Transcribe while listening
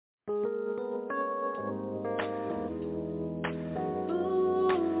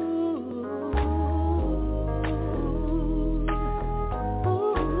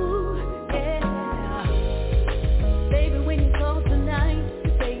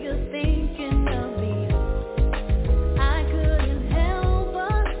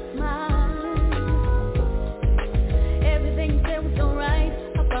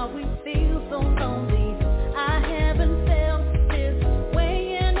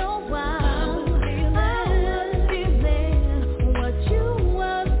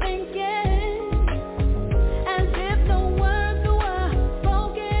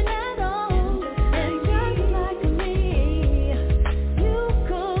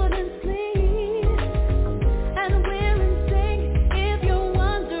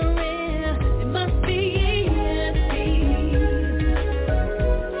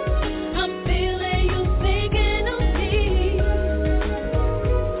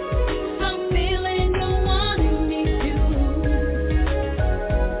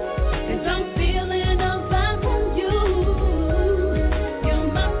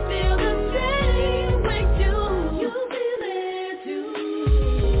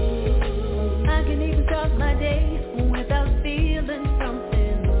can even start my day without feeling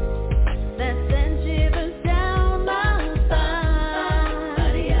something that sends shivers down my spine.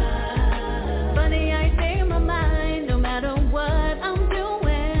 Funny, I stay in my mind no matter what I'm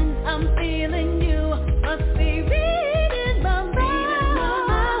doing. I'm feeling you, must be reading my mind.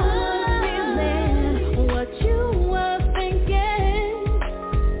 Feeling what you were thinking,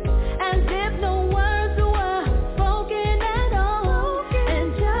 as if no words were spoken at all.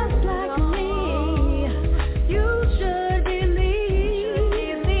 And just like me, you should believe.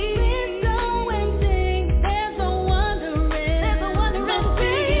 It's no waiting, there's no wondering. Must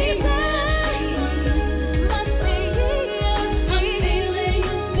be you, must be you. I'm feeling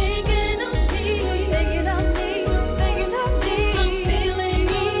you thinking of me, thinking of me, thinking of me. I'm feeling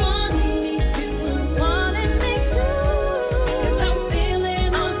you wanting me to, wanting me to. 'Cause I'm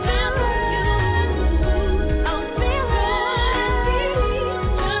feeling on top of you. I'm feeling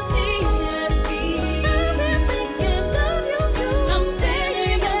just ESP. I've been thinking of you too. I'm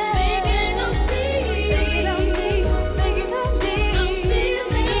feeling you thinking of me, thinking of me, thinking of me. I'm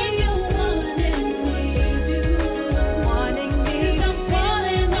feeling you wanting me to, wanting me. 'Cause I'm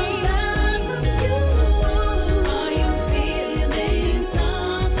feeling on top of you. Are you feeling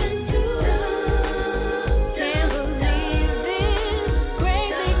something too? Can't believe this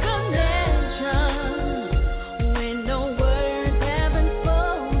crazy connection when no words have been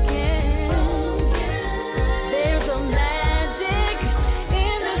spoken. There's a magic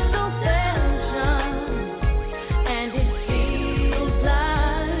in this obsession, and it feels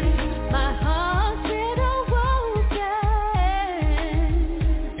like my heart's been awoken.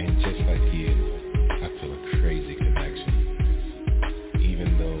 And just like you, I feel a crazy connection. Even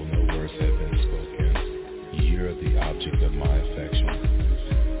though no words have been spoken, you're the object of my affection.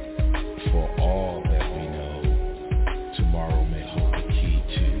 For all that we know, tomorrow may hold the key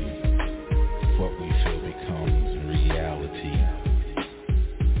to what we feel becomes reality.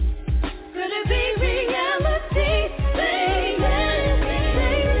 Could it be reality? Baby,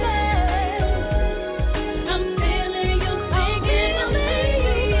 I'm feeling you thinking of me,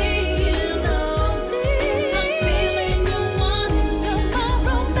 thinking of me. I'm feeling you wanting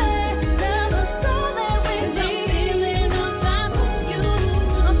tomorrow, babe. Never saw that with me. I'm feeling on top of you.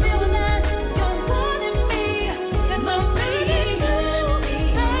 I'm feeling that you're wanting me. And I'm feeling you, baby.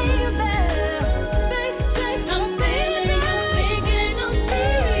 I'm feeling you thinking of me.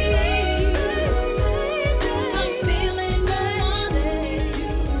 I'm feeling you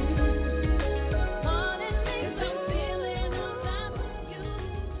wanting me. I'm feeling on top of you.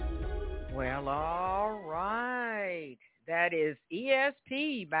 Well, all right. That is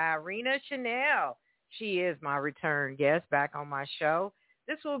ESP by Rina Chanel. She is my return guest back on my show.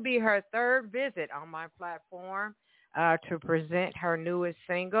 This will be her third visit on my platform to present her newest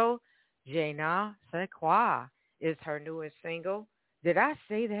single. Sais, quoi is her newest single. Did I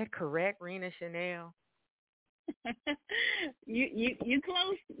say that correct, Rina Chanel? You're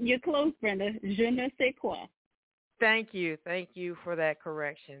close, Brenda. Je ne sais quoi. Thank you for that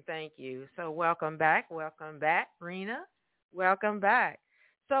correction. Thank you. So welcome back, Rena. Welcome back.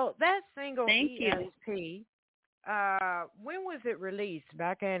 So that single Thank you. ESP, when was it released?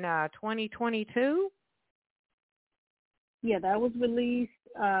 Back in 2022? Yeah, that was released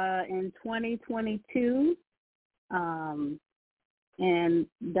in 2022, and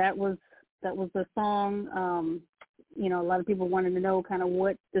that was the song. A lot of people wanted to know kind of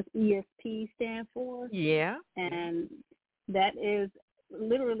what does ESP stand for. Yeah. And that is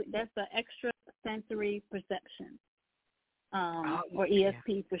literally, that's the extra sensory perception, or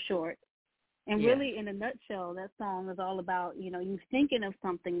ESP for short. And really, in a nutshell, that song is all about, you thinking of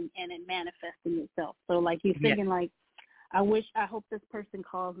something and it manifesting itself. So like you're thinking like, I hope this person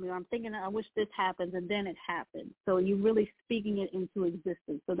calls me, or I'm thinking, I wish this happens, and then it happens. So you're really speaking it into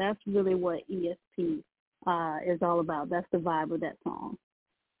existence. So that's really what ESP is all about. That's the vibe of that song.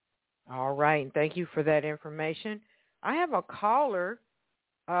 All right. Thank you for that information. I have a caller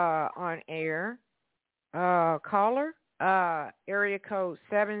on air. Caller, area code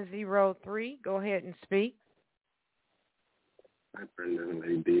 703. Go ahead and speak. Hi, Brenda and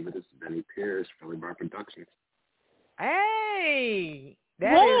Lady Diva. This is Benny Pierce, Philly Bar Productions. Hey!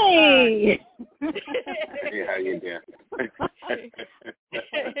 Hey, how you doing?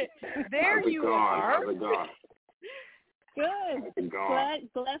 There How's it you going? are. How's it going? Good. How's it going?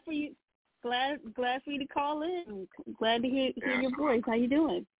 Glad for you. Glad for you to call in. Glad to hear your voice. How you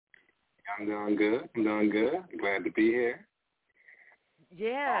doing? I'm doing good. Glad to be here.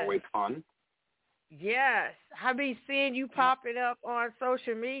 Yes. Always fun. Yes. I be seeing you popping up on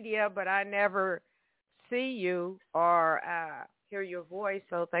social media, but I never see you or hear your voice.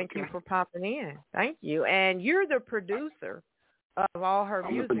 So thank you for popping in. Thank you. And you're the producer of all her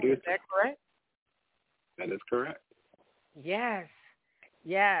music. Is that correct? That is correct. Yes.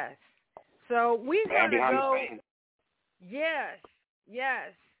 Yes. So we're going to go. Yes.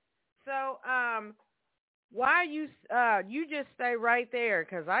 Yes. So why you just stay right there,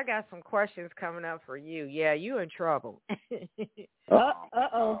 because I got some questions coming up for you. Yeah, you in trouble.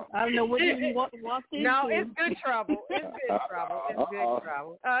 Uh-oh. I don't know what you walked into. No, it's good trouble. It's good trouble. It's good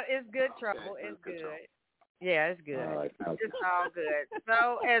trouble. It's good trouble. It's good. Yeah, it's good. It's all good.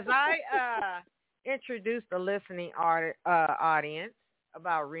 So as I introduce the listening audience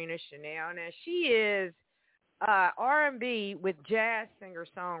about Rina Chanel, now she is R&B with jazz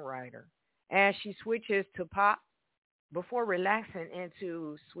singer-songwriter, and she switches to pop before relaxing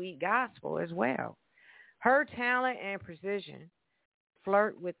into sweet gospel as well. Her talent and precision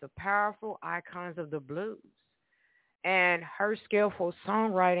flirt with the powerful icons of the blues, and her skillful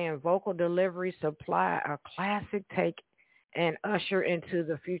songwriting and vocal delivery supply a classic take and usher into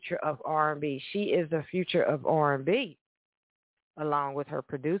the future of R&B. She is the future of R&B, along with her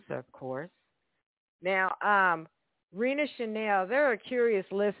producer, of course. Now, Rina Chanel, there are curious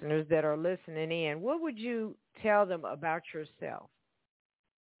listeners that are listening in. What would you tell them about yourself?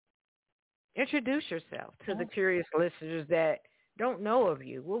 Introduce yourself to the curious listeners that don't know of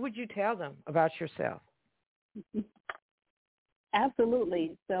you. What would you tell them about yourself?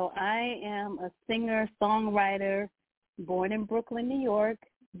 Absolutely. So I am a singer-songwriter born in Brooklyn, New York,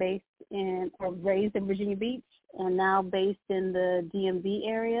 raised in Virginia Beach, and now based in the DMV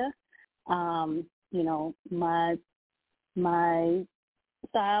area. My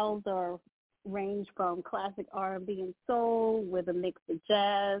styles range from classic R&B and soul with a mix of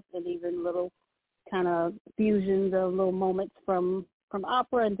jazz and even little kind of fusions of little moments from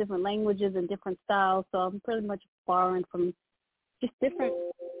opera in different languages and different styles. So I'm pretty much borrowing from just different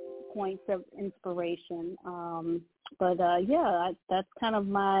points of inspiration. That's kind of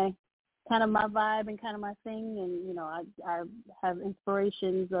my vibe and kind of my thing. And I have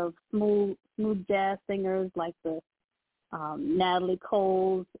inspirations of smooth jazz singers like the Natalie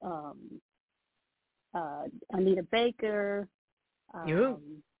Coles, Anita Baker, Sade.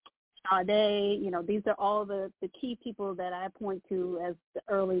 These are all the key people that I point to as the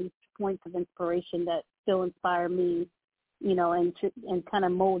early points of inspiration that still inspire me, and kind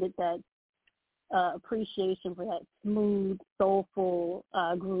of molded that appreciation for that smooth, soulful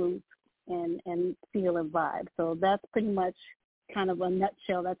groove and feel and vibe. So that's pretty much kind of a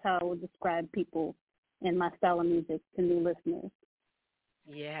nutshell. That's how I would describe people in my style of music to new listeners.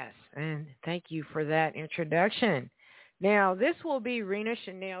 Yes, and thank you for that introduction. Now, this will be Rina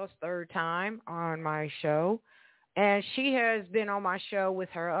Chanel's third time on my show, and she has been on my show with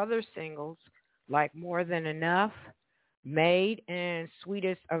her other singles like More Than Enough, Made, and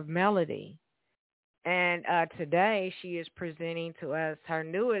Sweetest of Melody. And today she is presenting to us her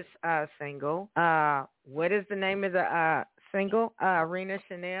newest single. What is the name of the single, Rina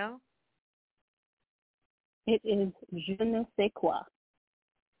Chanel? It is Je ne sais quoi.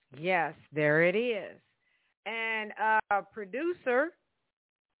 Yes, there it is. And producer,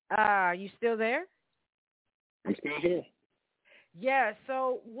 you still there? I'm still here. Yeah.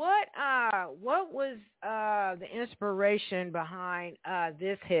 So what was the inspiration behind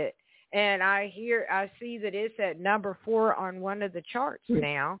this hit? And I see that it's at number 4 on one of the charts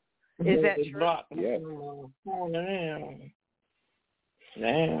now. Is that true? Yeah. Oh,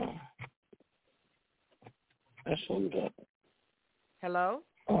 damn. That's so good. Hello?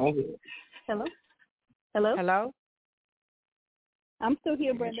 Oh. Hello? Hello? I'm still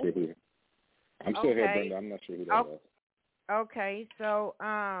here, Brenda. I'm still here, Brenda. I'm not sure who that was. Okay, so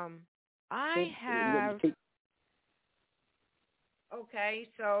I have. Okay,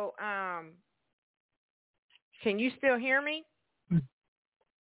 so can you still hear me?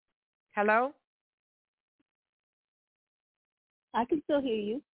 Hello? I can still hear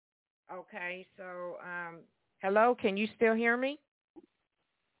you. Okay, so hello, can you still hear me?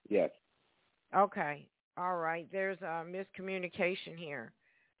 Yes. Okay, all right. There's a miscommunication here.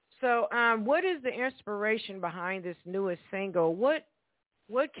 So what is the inspiration behind this newest single? What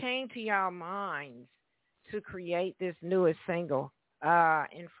came to y'all minds to create this newest single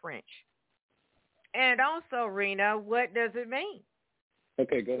in French? And also, Rina, what does it mean?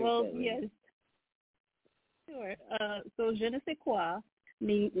 Okay, go ahead. Well, yes. Sure. So je ne sais quoi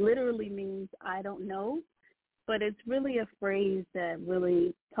literally means I don't know, but it's really a phrase that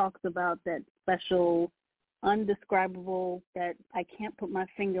really talks about that special, undescribable, that I can't put my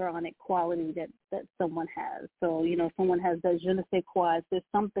finger on it quality that someone has. So, someone has that je ne sais quoi. There's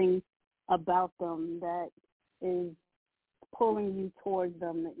something about them that is pulling you towards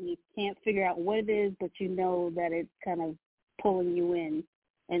them. That you can't figure out what it is, but you know that it's kind of pulling you in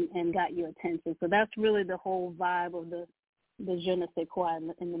and got your attention. So that's really the whole vibe of the je ne sais quoi and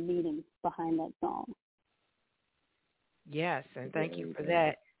the meaning behind that song. Yes, and thank you for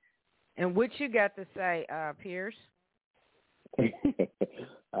that. And what you got to say, Pierce?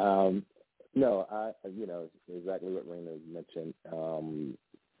 No, exactly what Rina mentioned.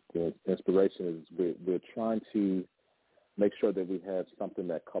 The inspiration is we're trying to make sure that we have something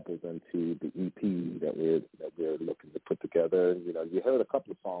that couples into the EP that we're looking to put together. You know, you heard a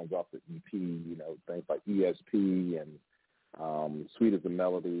couple of songs off the EP. You know, things like ESP and Sweet as a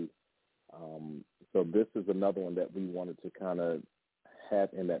Melody. So this is another one that we wanted to kind of have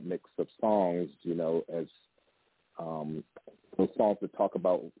in that mix of songs. You know, as those songs that talk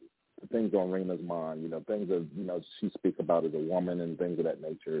about the things on Rina's mind, you know, things that, you know, she speaks about as a woman and things of that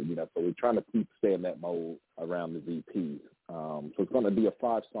nature, you know, so we're trying to stay in that mode around this EP. So it's going to be a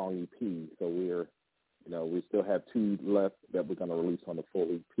 5-song EP, so we still have 2 left that we're going to release on the full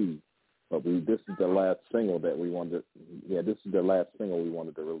EP, but this is the last single that we wanted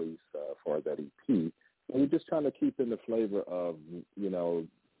to release for that EP. And we're just trying to keep in the flavor of,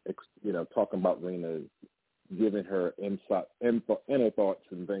 talking about Rina, giving her inner thoughts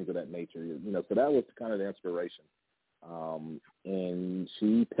and things of that nature, you know. So that was kind of the inspiration, and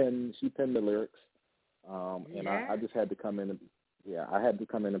she penned the lyrics, and I just had to come in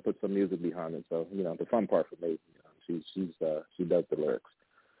and put some music behind it. So, you know, the fun part for me, you know, she does the lyrics,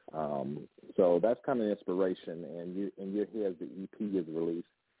 so that's kind of the inspiration. And you'll hear as the EP is released,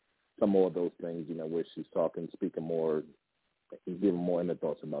 some more of those things, you know, where she's speaking more, giving more inner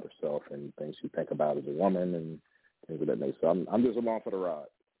thoughts about herself and things she think about as a woman and things of that nature. So I'm just along for the ride.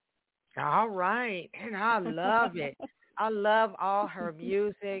 All right. And I love it. I love all her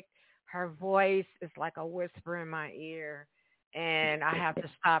music. Her voice is like a whisper in my ear, and I have to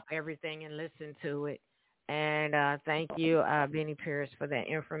stop everything and listen to it. And thank you, Benny Pierce, for that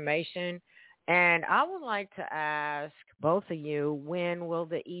information. And I would like to ask both of you, when will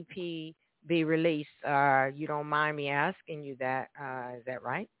the EP be released? You don't mind me asking you that. Is that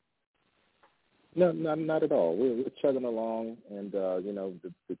right? No, not at all. We're chugging along, and you know,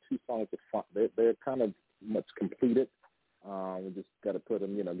 the 2 songs are fun. They're kind of much completed. We just got to put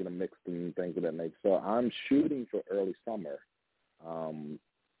them, you know, get them mixed and things of that nature. So I'm shooting for early summer.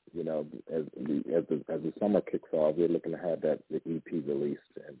 You know, as the summer kicks off, we're looking to have the EP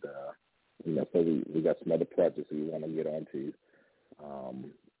released, and you know, so we got some other projects we want to get onto.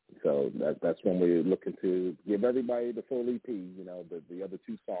 So that's when we're looking to give everybody the full EP, you know, the other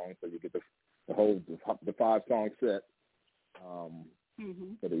 2 songs, so you get the whole 5-song set for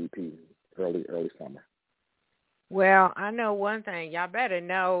the EP early summer. Well, I know one thing. Y'all better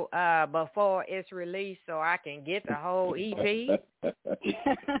know before it's released so I can get the whole EP.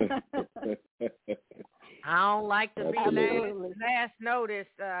 I don't like to be last notice.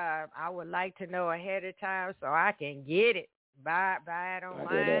 I would like to know ahead of time so I can get it. Buy it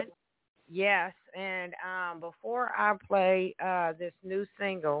online. Yes, and before I play this new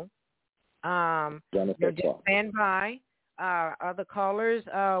single, just stand by. Other callers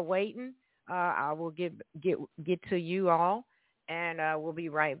waiting. I will get to you all, and we'll be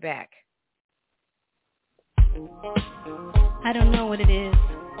right back. I don't know what it is,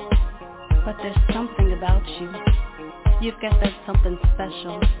 but there's something about you. You've got that something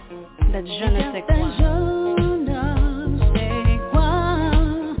special, that je ne sais quoi.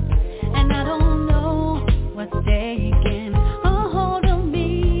 And I don't know what's taking a hold of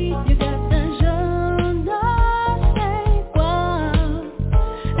me. You got the je ne sais quoi,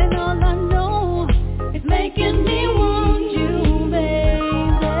 and all I know is making me want you, baby.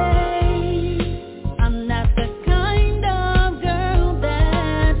 I'm not the kind of girl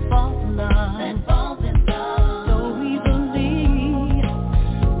that falls in love so easily,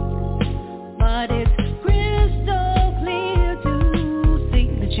 but it's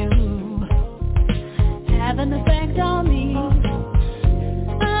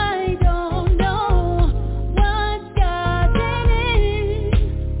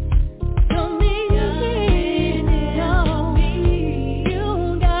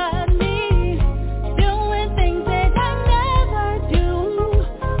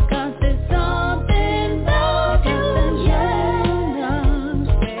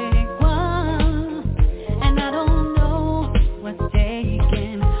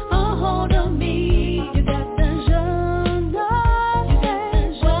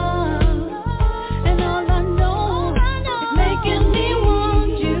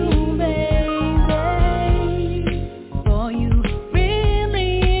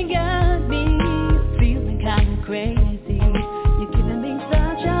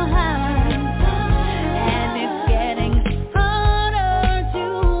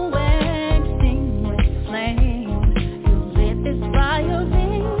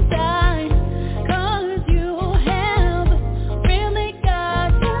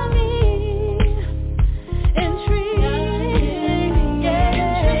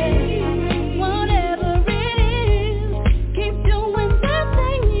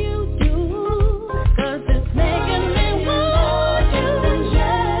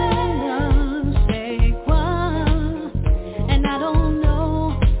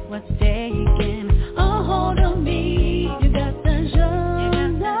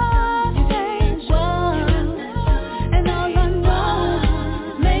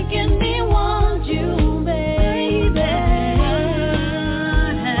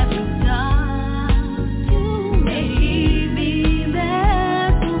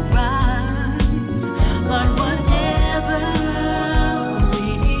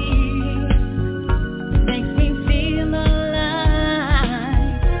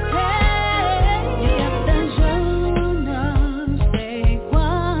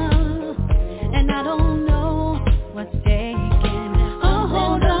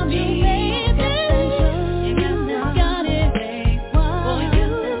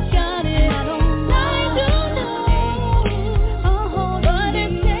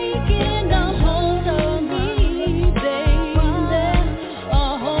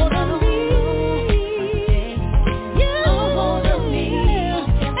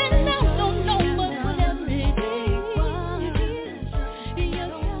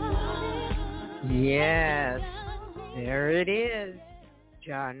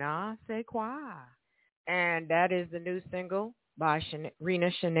sais quoi. And that is the new single by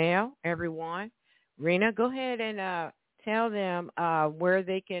Rina Chanel, everyone. Rina, go ahead and tell them where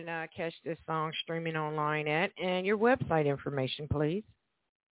they can catch this song streaming online at and your website information, please.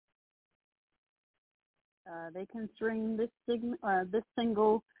 They can stream this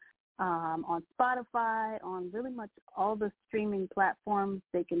single on Spotify, on really much all the streaming platforms.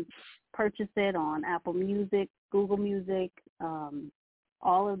 They can purchase it on Apple Music, Google Music,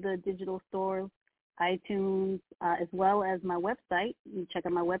 all of the digital stores, iTunes, as well as my website. You can check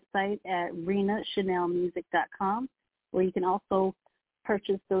out my website at rinachanelmusic.com, where you can also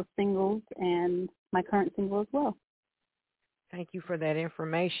purchase those singles and my current single as well. Thank you for that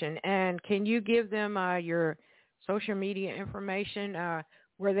information. And can you give them your social media information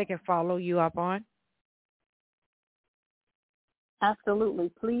where they can follow you up on? Absolutely.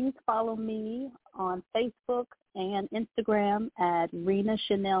 Please follow me on Facebook and Instagram at Rina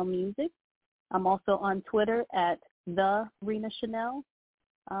Chanel Music. I'm also on Twitter at The Rina Chanel.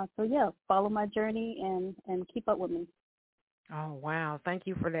 Follow my journey and keep up with me. Oh, wow. Thank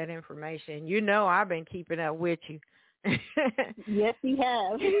you for that information. You know I've been keeping up with you. Yes, you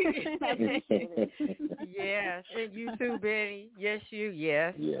have. I appreciate it. Yes, and you too, Betty. Yes,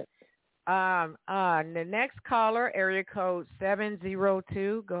 yes. Yes. The next caller, area code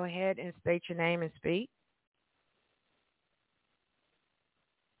 702. Go ahead and state your name and speak.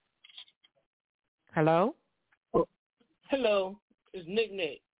 Hello? Oh, hello. It's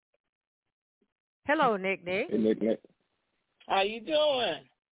Nick. Hello, Nick. Hey, Nick. How you doing?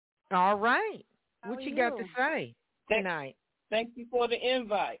 All right. How what are you got to you? say tonight? Thank you for the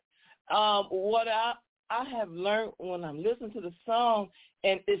invite. What I have learned when I'm listening to the song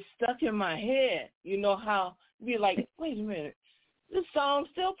and it's stuck in my head, you know how you be like, wait a minute, this song's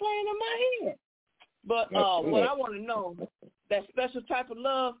still playing in my head. But what I want to know, that special type of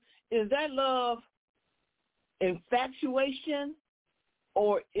love, is that love infatuation,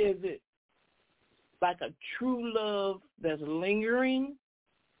 or is it like a true love that's lingering?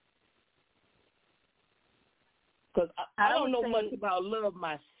 Because I don't know much about love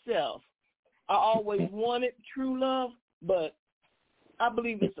myself. I always wanted true love, but I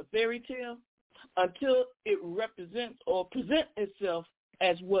believe it's a fairy tale until it represents or presents itself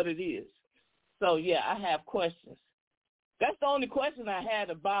as what it is. So, yeah, I have questions. That's the only question I had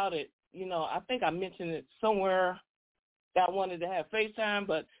about it. You know, I think I mentioned it somewhere that I wanted to have FaceTime,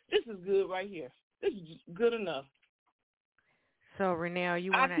 but this is good right here. This is good enough. So, Renelle,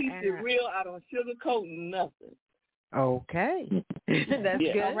 you want to I keep it real. I don't sugarcoat nothing. Okay. That's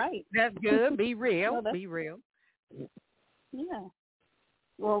good. All right. That's good. Be real. Well, Be real. Yeah.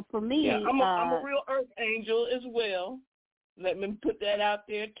 Well, for me, I'm a real earth angel as well. Let me put that out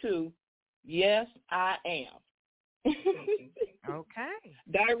there, too. Yes, I am. Okay.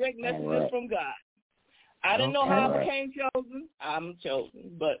 Direct messages from God. I didn't know how I became chosen. I'm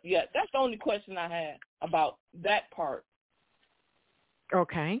chosen. But, yeah, that's the only question I had about that part.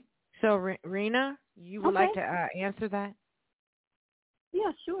 Okay. So, Rena, you would like to answer that?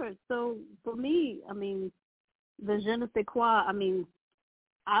 Yeah, sure. So, for me, I mean, the je ne sais quoi, I mean,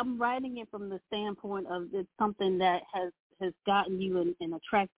 I'm writing it from the standpoint of it's something that has gotten you and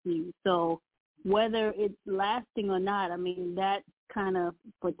attracted you. So whether it's lasting or not, I mean, that's kind of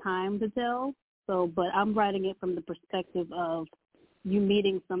for time to tell. So, but I'm writing it from the perspective of you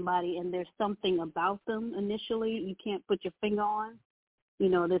meeting somebody and there's something about them initially you can't put your finger on. You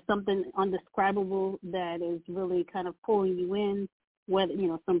know, there's something undescribable that is really kind of pulling you in. Whether, you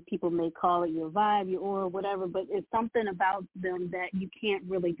know, some people may call it your vibe, your aura, whatever, but it's something about them that you can't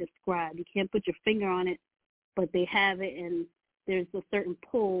really describe. You can't put your finger on it, but they have it, and there's a certain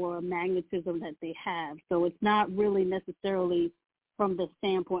pull or magnetism that they have. So it's not really necessarily from the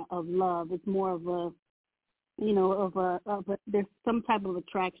standpoint of love. It's more of a, you know, of a there's some type of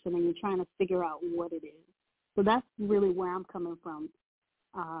attraction, and you're trying to figure out what it is. So that's really where I'm coming from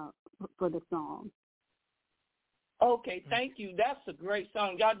for the song. Okay, thank you. That's a great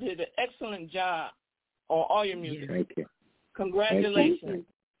song. Y'all did an excellent job on all your music. Thank you. Congratulations.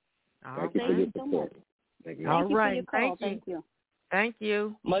 Thank you for your support. All right. Thank you. Thank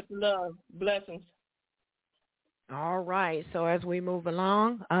you. Much love. Blessings. All right. So as we move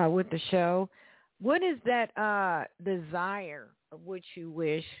along with the show, what is that desire of which you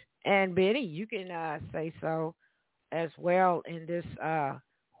wish? And Benny, you can say so as well in this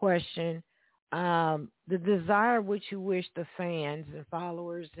question. The desire which you wish the fans and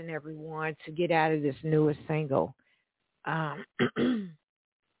followers and everyone to get out of this newest single.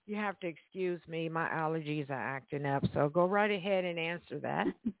 You have to excuse me. My allergies are acting up. So go right ahead and answer that,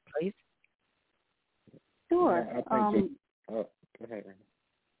 please. Sure. I think go ahead.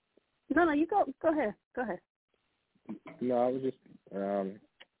 No, you go ahead. Go ahead. No, I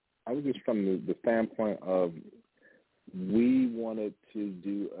was just from the standpoint of we wanted to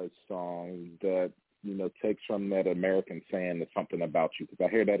do a song that, you know, takes from that American saying there's something about you, because I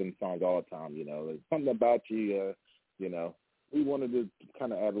hear that in songs all the time, you know, there's something about you, you know. We wanted to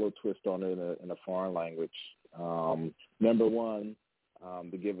kind of add a little twist on it in a foreign language. Number one,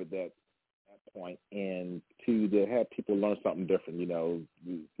 to give it that point, and two, to have people learn something different. You know,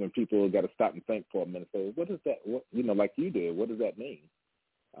 when people got to stop and think for a minute, say, what is that? What, you know, like you did, what does that mean?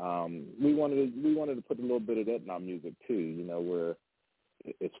 We wanted to put a little bit of that in our music too. You know, where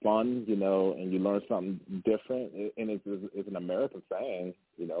it's fun, you know, and you learn something different, and it's an American saying,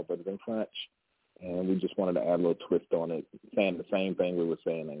 you know, but it's in French, and we just wanted to add a little twist on it, saying the same thing we would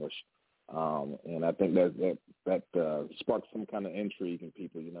say in English. And I think that sparked some kind of intrigue in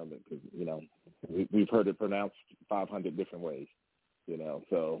people, you know, because, you know, we've heard it pronounced 500 different ways, you know.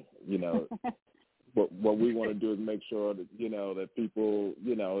 So, you know, what we want to do is make sure that, you know, that people,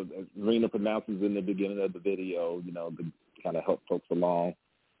 you know, as Rina pronounces in the beginning of the video, you know, to kind of help folks along,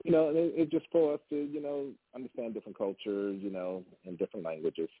 you know, and it's just for us to, you know, understand different cultures, you know, and different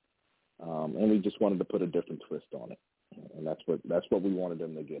languages. And we just wanted to put a different twist on it. And that's what we wanted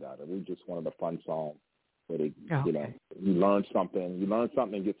them to get out of it. We just wanted a fun song where they, you know, you learn something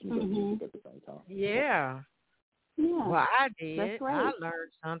and get some good music at the same time. Yeah. Yeah. Well, I did. That's right. I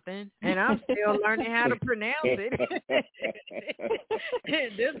learned something, and I'm still learning how to pronounce it.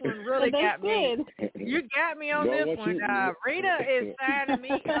 This one really got me. You got me on this one. Rita is signing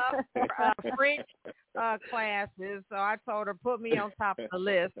me up for French classes, so I told her put me on top of the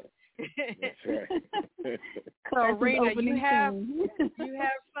list. That's right. So, Rina, you have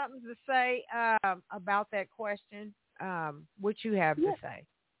something to say about that question? What you have to say?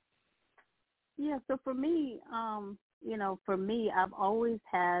 Yeah, so for me, you know, I've always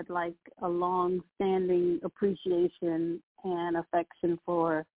had like a long-standing appreciation and affection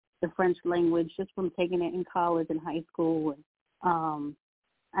for the French language, just from taking it in college and high school. And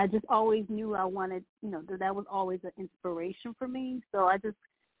I just always knew I wanted, you know, that was always an inspiration for me. So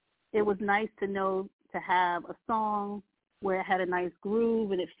it was nice to know to have a song where it had a nice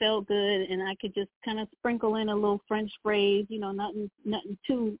groove and it felt good, and I could just kind of sprinkle in a little French phrase, you know, nothing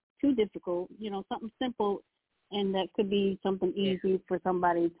too difficult, you know, something simple, and that could be something easy for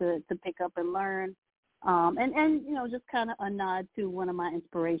somebody to pick up and learn. And you know, just kind of a nod to one of my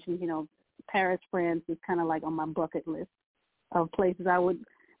inspirations. You know, Paris, France is kind of like on my bucket list of places I would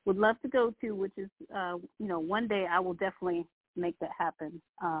love to go to, which is, you know, one day I will definitely make that happen.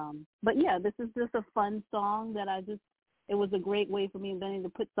 But yeah, this is just a fun song that it was a great way for me and Benny to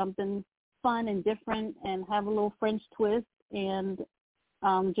put something fun and different and have a little French twist, and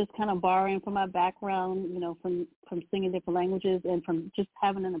just kind of borrowing from my background, you know, from singing different languages and from just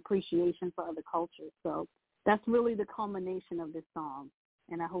having an appreciation for other cultures. So that's really the culmination of this song,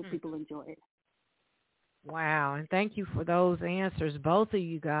 and I hope people enjoy it. Wow, and thank you for those answers, both of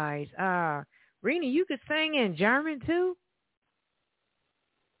you guys. Rina, you could sing in German too?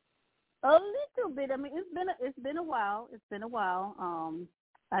 A little bit. I mean, it's been a while.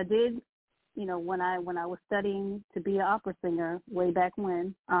 I did, you know, when I was studying to be an opera singer way back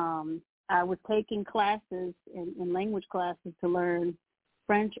when, I was taking classes in language classes to learn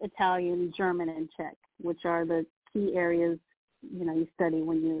French, Italian, German, and Czech, which are the key areas, you know, you study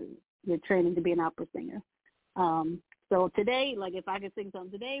when you're training to be an opera singer. So today, like if I could sing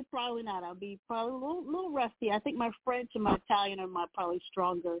something today, probably not. I'll be probably a little rusty. I think my French and my Italian are my probably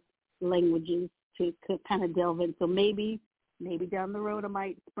stronger languages to kind of delve in. So maybe down the road I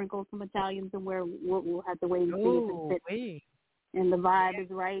might sprinkle some Italians in where we'll have to wait and see if it fits. And the vibe is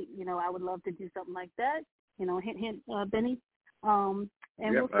right. You know, I would love to do something like that. You know, hint, Benny. And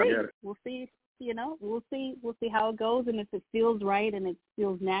we'll see. We'll see. You know, we'll see how it goes, and if it feels right and it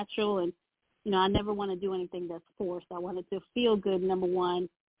feels natural. And you know, I never want to do anything that's forced. I want it to feel good, number one,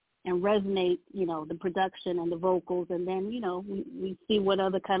 and resonate, you know, the production and the vocals. And then, you know, we see what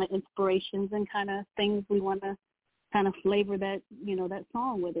other kind of inspirations and kind of things we want to kind of flavor that, you know, that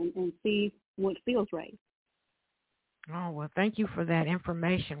song with, and see what feels right. Oh, well, thank you for that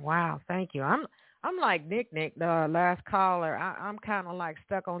information. Wow, thank you. I'm like Nick, the last caller. I'm kind of like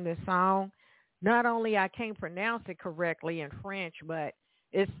stuck on this song. Not only I can't pronounce it correctly in French, but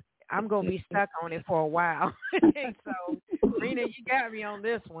I'm going to be stuck on it for a while. So, Rina, you got me on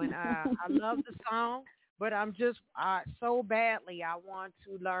this one. I love the song, but I'm just so badly I want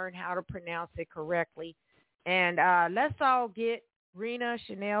to learn how to pronounce it correctly. And let's all get Rina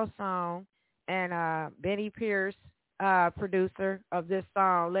Chanel's song and Benny Pierce, producer of this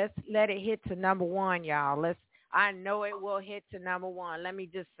song. Let's let it hit to number one, y'all. I know it will hit to number one. Let me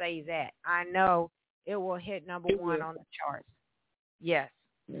just say that. I know it will hit number one on the charts. Yes.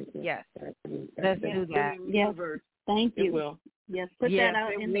 Yes. Let's do that. Yes. Thank you. It will. Yes, put that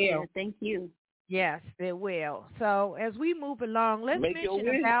out in the air. Thank you. Yes, it will. So as we move along, let's Make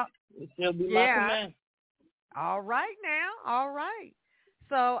mention about. It'll be my command. All right now. All right.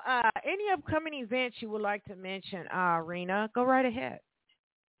 So any upcoming events you would like to mention, Rina, go right ahead.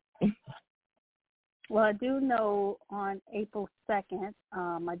 Well, I do know on April 2nd,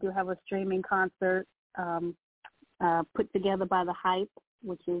 I do have a streaming concert put together by The Hype,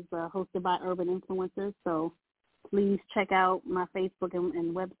 which is hosted by Urban Influencers. So please check out my Facebook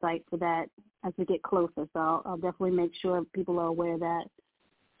and website for that as we get closer. So I'll definitely make sure people are aware of that.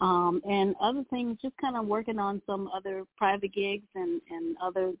 And other things, just kind of working on some other private gigs and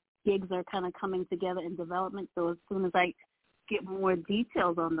other gigs are kind of coming together in development. So as soon as I get more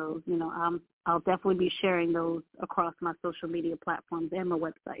details on those, I'll definitely be sharing those across my social media platforms and my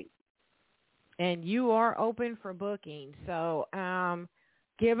website. And you are open for booking. So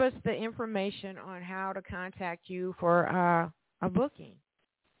give us the information on how to contact you for a booking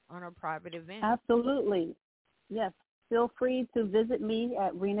on a private event. Absolutely. Yes. Feel free to visit me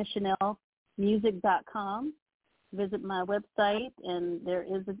at RinaChanelMusic.com. Visit my website, and there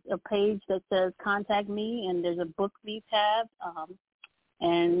is a page that says Contact Me, and there's a Book Me tab.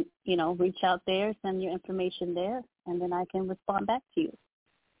 And, reach out there, send your information there, and then I can respond back to you.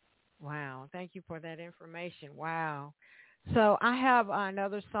 Wow. Thank you for that information. Wow. So I have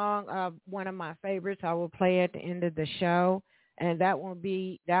another song, one of my favorites I will play at the end of the show, and that one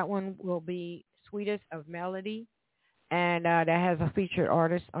will be Sweetest of Melody. And that has a featured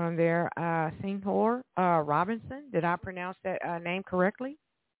artist on there, Senghor Robinson. Did I pronounce that name correctly?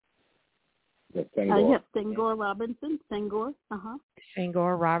 Yes, Senghor. Yes, Senghor Robinson. Senghor.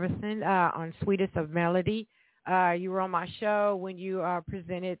 Senghor Robinson on Sweetest of Melody. You were on my show when you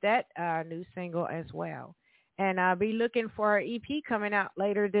presented that new single as well. And I'll be looking for an EP coming out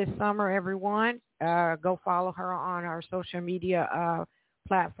later this summer, everyone. Go follow her on our social media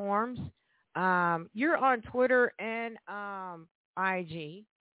platforms. You're on Twitter and IG,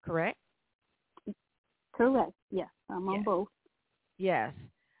 correct? Correct. Yes, I'm on both. Yes.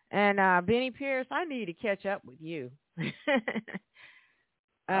 And Benny Pierce, I need to catch up with you.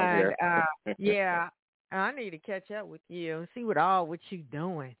 And yeah, I need to catch up with you and see what you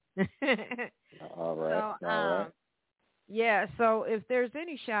doing. All right. So, all right. Yeah, so if there's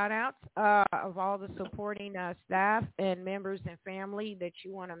any shout-outs of all the supporting staff and members and family that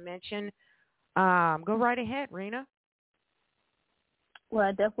you want to mention, go right ahead, Rina. Well,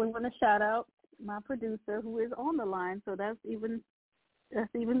 I definitely want to shout out my producer who is on the line, so that's even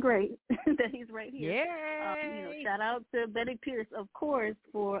great that he's right here. Yeah. Shout out to Benny Pierce, of course,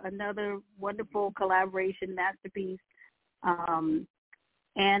 for another wonderful collaboration masterpiece.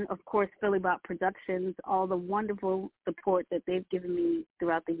 And, of course, Philly Bop Productions, all the wonderful support that they've given me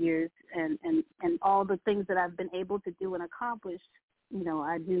throughout the years and all the things that I've been able to do and accomplish,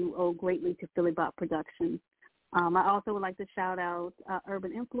 I do owe greatly to Philly Bop Productions. I also would like to shout out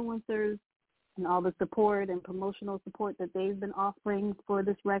Urban Influencers and all the support and promotional support that they've been offering for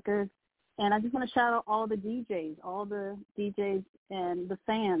this record. And I just want to shout out all the DJs and the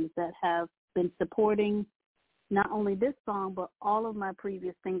fans that have been supporting not only this song, but all of my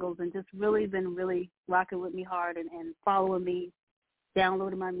previous singles and just really been rocking with me hard and following me,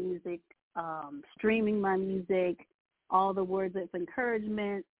 downloading my music, streaming my music, all the words of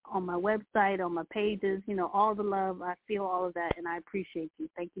encouragement on my website, on my pages, all the love. I feel all of that, and I appreciate you.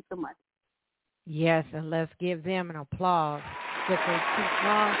 Thank you so much. Yes, and let's give them an applause that they keep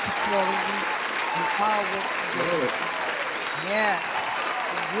on supporting you and all what you do. Yeah.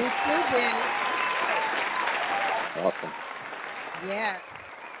 And you too, Benny. Awesome. Yes.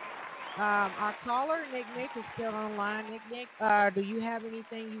 Our caller, Nick, is still online. Nick, do you have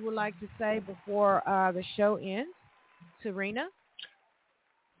anything you would like to say before the show ends to Rina?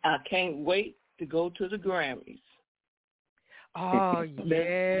 I can't wait to go to the Grammys. Oh,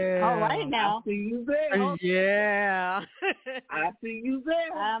 yeah. All right now. I'll see you there. Yeah. I'll see you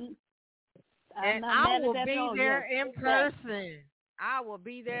there. And I will be there in person. I will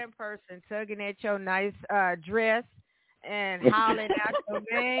be there in person, tugging at your nice dress and hollering out your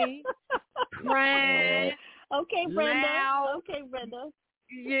name, crying. Okay, Brenda. Loud. Okay, Brenda.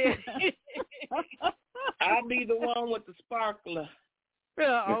 Yeah. I'll be the one with the sparkler.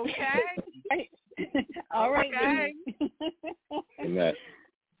 Okay. All right. Okay. Amen.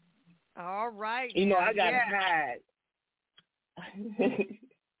 All right. I got to hide.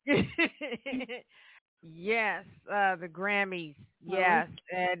 Yes, the Grammys. Yes,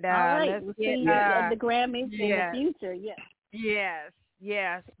 and all right, let's we'll get see you at the Grammys in the yes, future. Yes.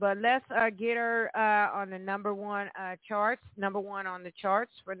 yes. But let's get her on the number one charts, number one on the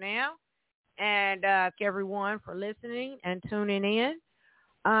charts for now. And thank everyone for listening and tuning in.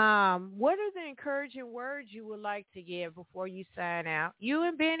 What are the encouraging words you would like to give before you sign out? You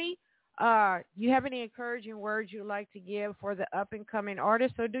and Benny, you have any encouraging words you would like to give for the up and coming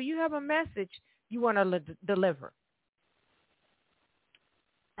artists, or do you have a message you want to deliver?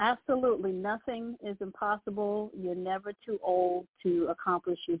 Absolutely. Nothing is impossible. You're never too old to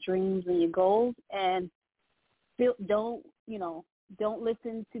accomplish your dreams and your goals. And don't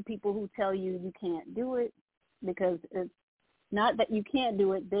listen to people who tell you can't do it, because it's not that you can't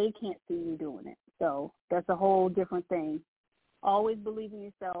do it, they can't see you doing it. So that's a whole different thing. Always believe in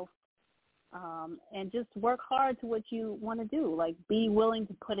yourself, and just work hard to what you want to do. Like, be willing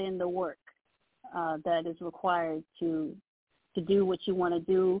to put in the work that is required to do what you want to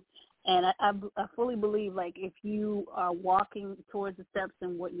do. And I fully believe, like, if you are walking towards the steps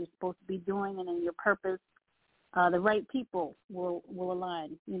and what you're supposed to be doing and in your purpose, the right people will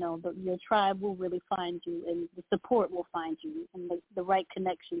align. Your tribe will really find you, and the support will find you, and the right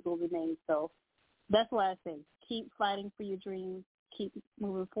connections will remain. So that's why I say keep fighting for your dreams, keep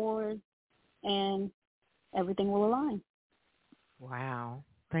moving forward, and everything will align. Wow.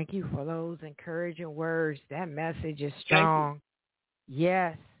 Thank you for those encouraging words. That message is strong.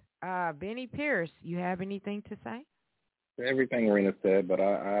 Yes. Benny Pierce, you have anything to say? Everything Rena said, but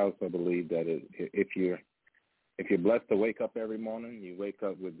I also believe that if you're blessed to wake up every morning, you wake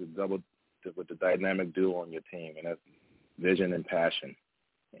up with the dynamic duo on your team, and that's vision and passion.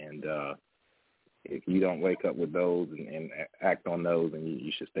 And if you don't wake up with those and act on those, then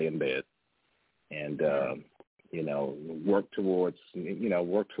you should stay in bed. And work towards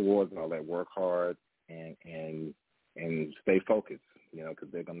all that. Work hard and stay focused. Because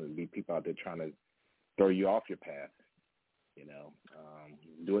there are going to be people out there trying to throw you off your path.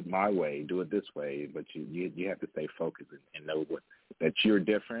 Do it my way, do it this way, but you have to stay focused and know that you're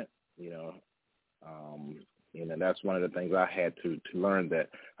different. That's one of the things I had to learn. That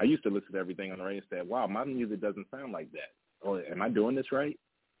I used to listen to everything on the radio and say, "Wow, my music doesn't sound like that." Or, am I doing this right?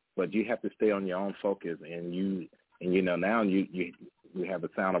 But you have to stay on your own focus, and now you have a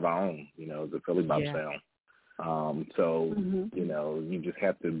sound of our own. The Philly Bop sound. You just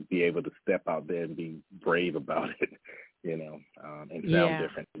have to be able to step out there and be brave about it, and sound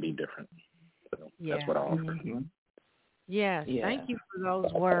different, be different. So that's what I offer. Yes, thank you for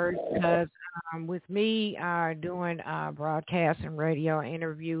those words, because with me doing broadcast and radio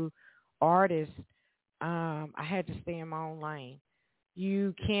interview artists, I had to stay in my own lane.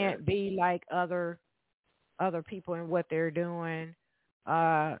 You can't be like other people in what they're doing.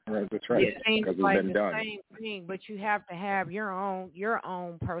 Right, that's right. It seems like the same thing, but you have to have your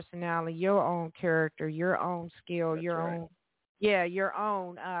own personality, your own character, your own skill, your own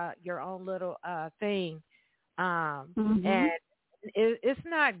little thing. And it's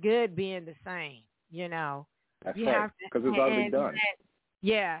not good being the same, That's you right, have to, because it's already done.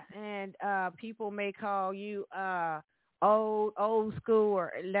 And people may call you old school,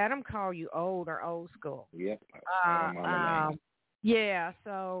 or let them call you old or old school. Yep.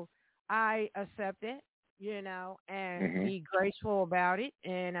 So I accept it, and be graceful about it,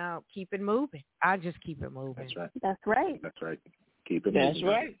 and keep it moving. I just keep it moving. That's right. That's right. That's right. Keep it moving. That's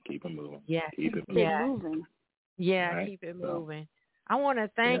right. Keep it moving. Yeah. Keep it moving. Yeah, right. Keep it moving. I want to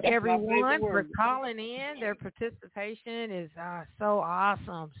thank everyone for calling in. Their participation is so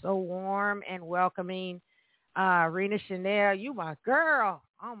awesome, so warm and welcoming. Rina Chanel, you my girl.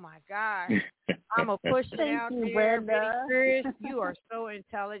 Oh, my gosh. I'm going to push it out there. Chris, you are so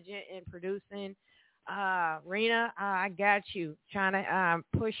intelligent in producing. Rina, I got you. Trying to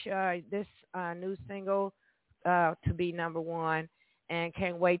push this new single to be number one, and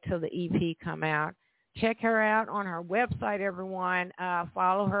can't wait till the EP come out. Check her out on her website, everyone.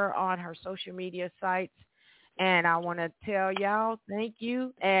 Follow her on her social media sites. And I want to tell y'all thank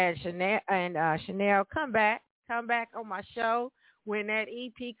you. And Chanel, come back on my show when that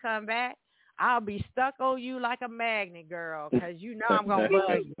EP come back. I'll be stuck on you like a magnet, girl, because I'm going to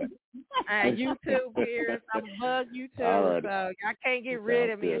bug you. And you too, Pierce. I'm going to bug you too. Right. So I can't get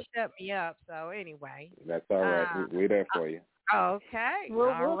rid of me and shut me up. So anyway. That's all right. We're there for you. Okay. We'll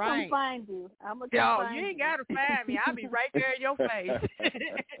right. come find you. I'm gonna find you. You ain't got to find me. I'll be right there in your face.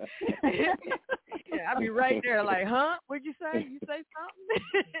 I'll be right there like, huh? What'd you say? You say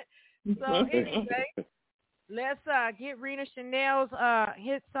something? So anyway, let's get Rina Chanel's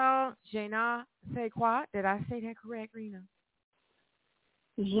hit song, Je ne sais quoi. Did I say that correct, Rina?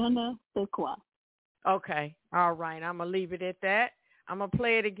 Je ne sais quoi. Okay. All right. I'm going to leave it at that. I'm going to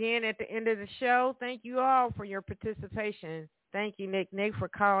play it again at the end of the show. Thank you all for your participation. Thank you, Nick, for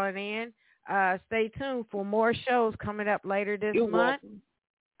calling in. Stay tuned for more shows coming up later this month. Welcome.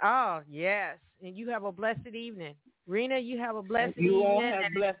 Oh, yes. And you have a blessed evening. Rena, you have a blessed evening. You all have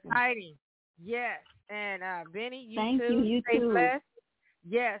blessed. Exciting. Yes. And Benny, you Thank too. You Stay too. blessed.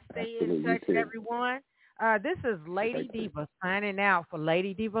 Yes. Stay in touch, too. everyone. This is Lady Diva signing out for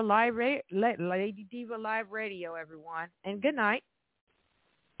Lady Diva Live Lady Diva Live Radio, everyone. And good night.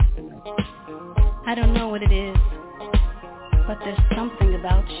 I don't know what it is, but there's something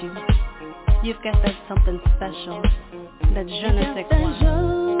about you. You've got that something special, that je ne sais quoi.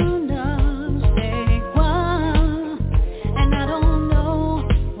 And I don't know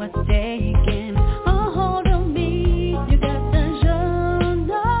what's taking a hold of me. You got the je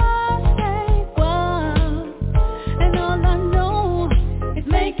ne sais quoi. And all I know is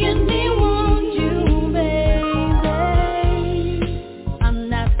making me want you, baby. I'm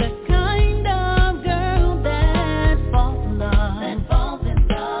not the kind of girl that falls in love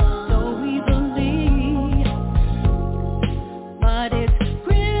so easily, but it's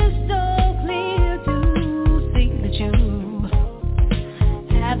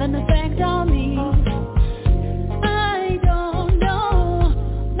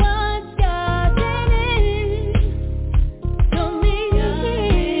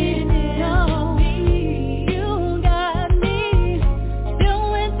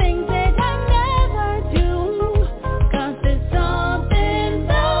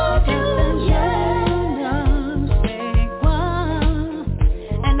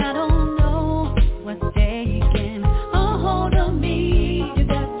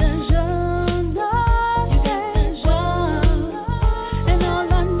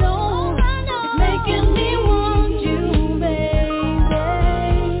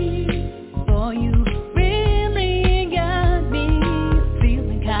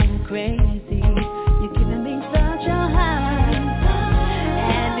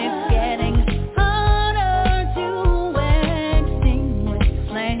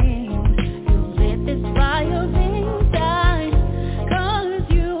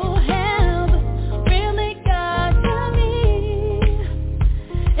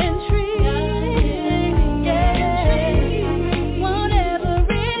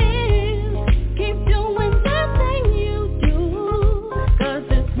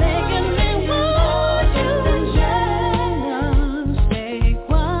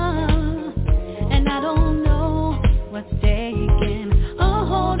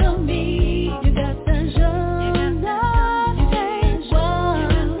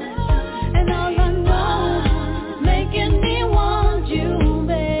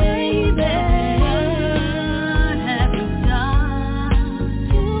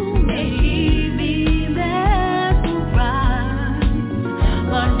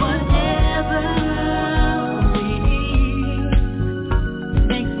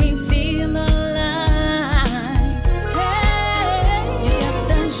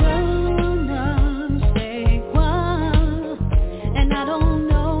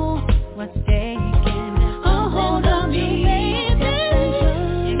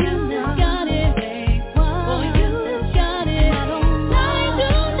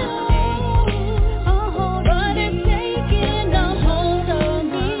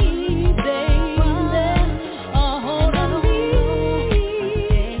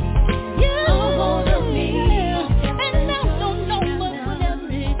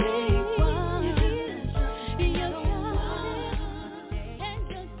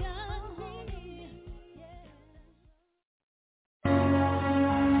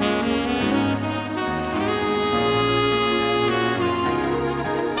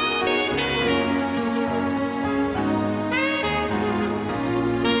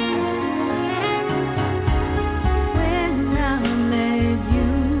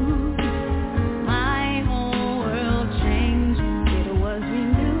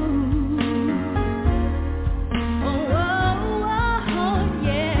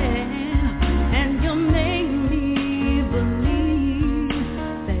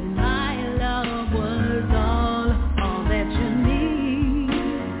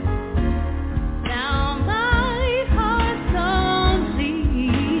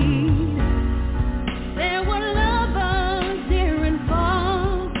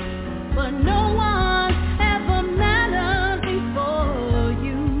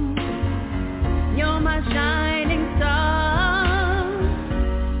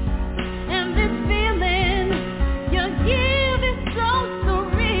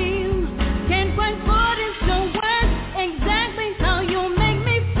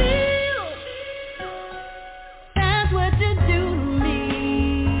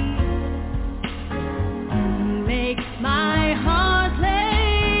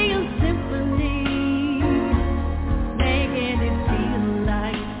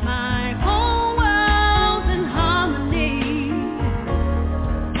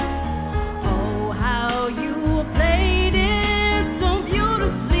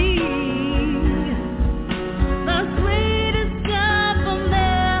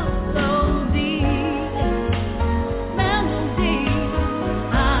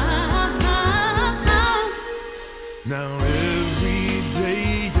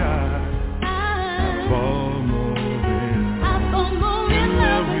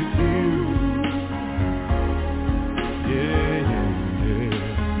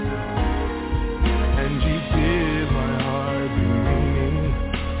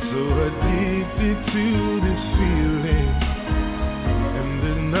addicted to this feeling, and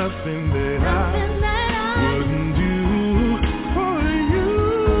there's nothing that I wouldn't do for you,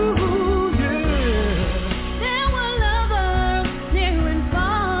 yeah. There were lovers near and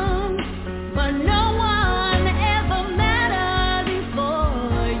far, but no one ever mattered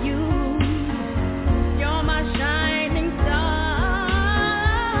before you. You're my shining star.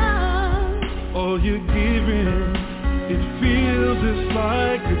 All you're giving, it feels just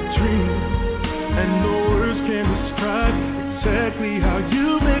like a dream, and no words can describe exactly how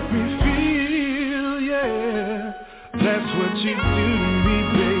you make me feel, yeah. That's what you do to me,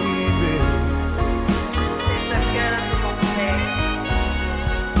 baby.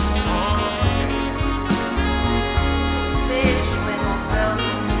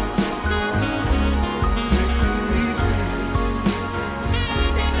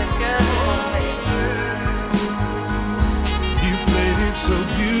 You played it so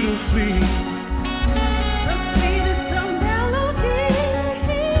beautifully. The sweetest of melodies.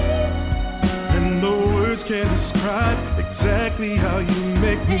 And no words can describe exactly how you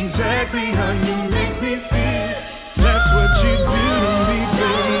make me, exactly how you make